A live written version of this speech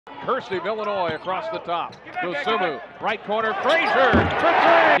Kersey of Illinois across the top. Dosumu, right corner, Frazier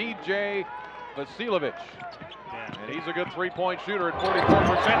for three. DJ Vasilovich. And he's a good three-point shooter at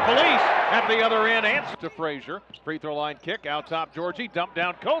 44%. Felice at the other end, answer to Frazier. Free throw line kick, out top Georgie, dump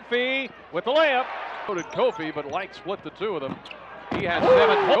down Kofi with the layup. Loaded Kofi, but Like split the two of them. He has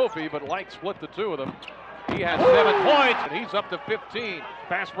 7. Kofi, but Like split the two of them. He has 7 points, and he's up to 15.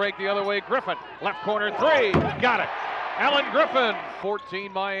 Pass break the other way, Griffin. Left corner three, got it. Alan Griffin,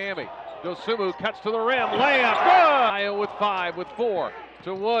 14 Miami. Dosumu cuts to the rim, layup, good! Io with 5, with 4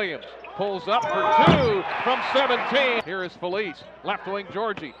 to Williams. Pulls up for 2 from 17. Here is Felice, left wing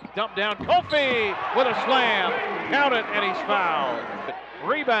Georgie. Dump down Kofi with a slam. Count it, and he's fouled.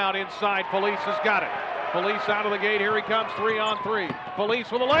 Rebound inside, Felice has got it. Felice out of the gate, here he comes, 3-on-3.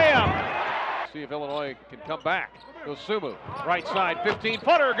 Felice with a layup. See if Illinois can come back. Dosumu, right side,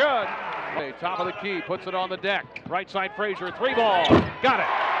 15-footer, good. Okay, top of the key, puts it on the deck. Right side Frazier, 3 ball, got it.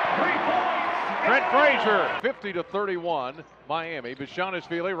 Trent Frazier, 50-31, Miami.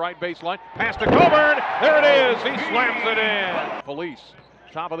 Bishanishvili, right baseline, pass to Coburn, there it is, he slams it in. Felice,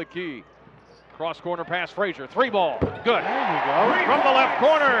 top of the key, cross corner pass Frazier, 3 ball, good. There you go. From the left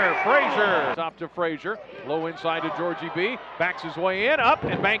corner, Frazier. Top to Frazier, low inside to Georgie B, backs his way in, up,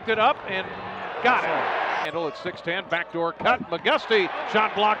 and banked it up, and got it. Handle at 6'10", backdoor cut, McGusty,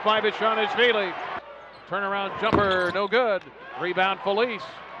 shot blocked by Bishanishvili. Turnaround jumper, no good. Rebound Felice.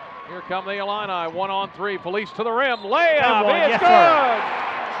 Here come the Illini, 1-on-3. Felice to the rim, layup, it's good!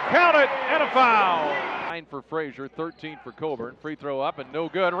 Count it, and a foul. 9 for Frazier, 13 for Coburn. Free throw up and no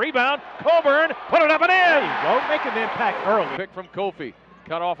good. Rebound, Coburn, put it up and in! There you go, making the impact early. Pick from Kofi,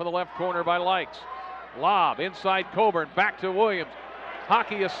 cut off in the left corner by Likes. Lob, inside Coburn, back to Williams.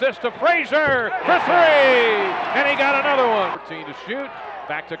 Hockey assist to Frazier for 3, and he got another one. 14 to shoot,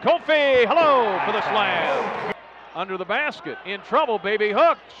 back to Kofi, hello for the slam. Under the basket, in trouble, baby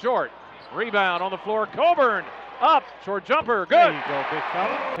hook, short. Rebound on the floor, Coburn, up, short jumper, good. There you go, big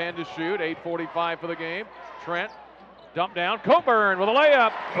fella. 10 to shoot, 8:45 for the game. Trent, dump down, Coburn with a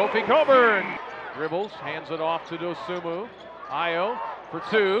layup. Kofi Coburn dribbles, hands it off to Dosumu. Io for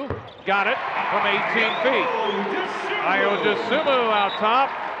 2, got it from 18 feet. Io Dosumu out top.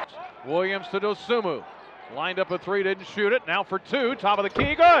 Williams to Dosumu. Lined up a 3, didn't shoot it. Now for 2, top of the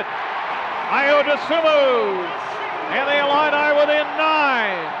key, good. Io Dosumu. And the Illini within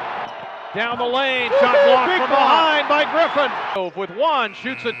 9. Down the lane, shot blocked from behind by Griffin. With 1,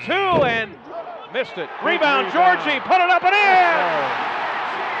 shoots a 2 and missed it. Rebound, Georgie, put it up and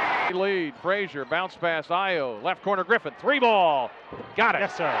in. Lead, Frazier, bounce pass, Io. Left corner, Griffin, 3 ball. Got it.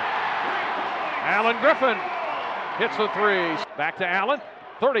 Yes, sir. Alan Griffin hits the 3. Back to Allen,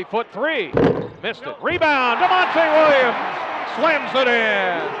 30-foot 3. Missed it. Rebound, DeMonte Williams slams it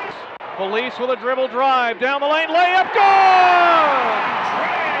in. Felice with a dribble drive, down the lane, layup, good!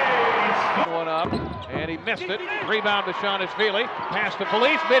 One up, and he missed it. Rebound to Bishanishvili, pass to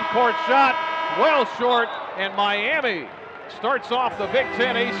Felice, midcourt shot, well short, and Miami starts off the Big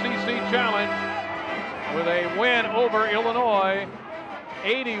Ten ACC Challenge with a win over Illinois,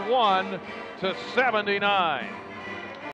 81-79.